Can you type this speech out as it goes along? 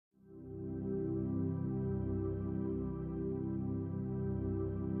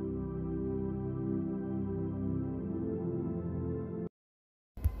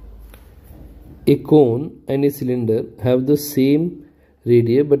A cone and a cylinder have the same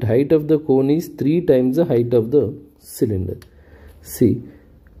radii, but height of the cone is 3 times the height of the cylinder. See,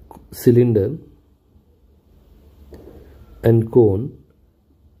 cylinder and cone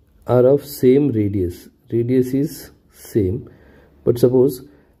are of same radius. Radius is same, but suppose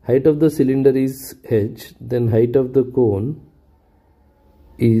height of the cylinder is h, then height of the cone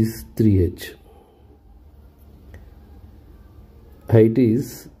is 3h. Height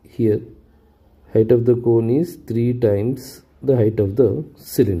is here, height of the cone is 3 times the height of the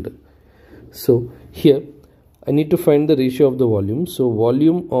cylinder. So here I need to find the ratio of the volume. So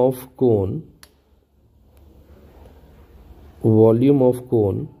volume of cone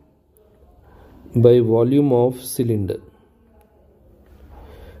by volume of cylinder.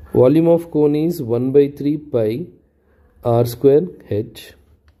 Volume of cone is 1 by 3 pi r square h.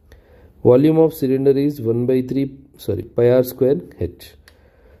 Volume of cylinder is 1 by 3 pi r square h.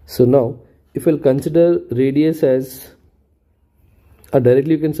 So now if I'll consider radius as, or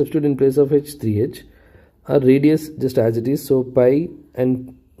directly you can substitute in place of h 3h, or radius just as it is. So pi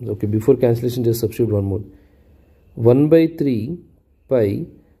and, okay, before cancellation just substitute one more. 1 by 3 pi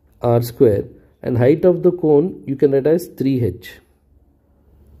r square, and height of the cone you can write as 3h.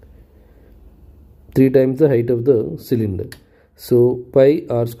 3 times the height of the cylinder. So pi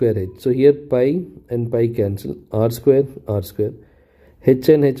r square h. So here pi and pi cancel, r square, h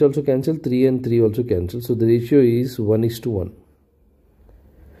and h also cancel, 3 and 3 also cancel. So the ratio is 1:1.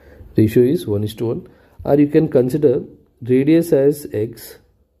 Ratio is 1:1. Or you can consider radius as x.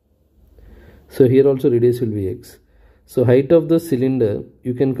 So here also radius will be x. So height of the cylinder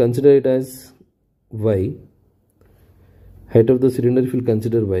you can consider it as y. Height of the cylinder if you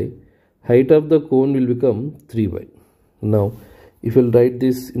consider y. Height of the cone will become 3y. Now if you will write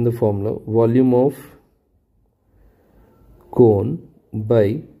this in the formula, volume of cone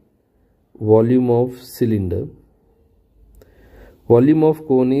by volume of cylinder. Volume of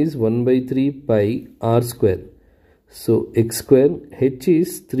cone is 1 by 3 pi r square. So x square, h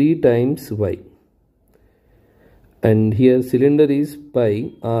is 3 times y. And here cylinder is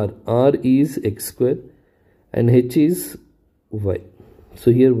pi r is x square, and h is y.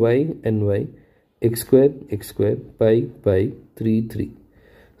 So here y and y, x square, pi, 3, 3.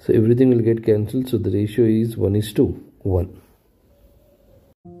 So everything will get cancelled. So the ratio is 1:1.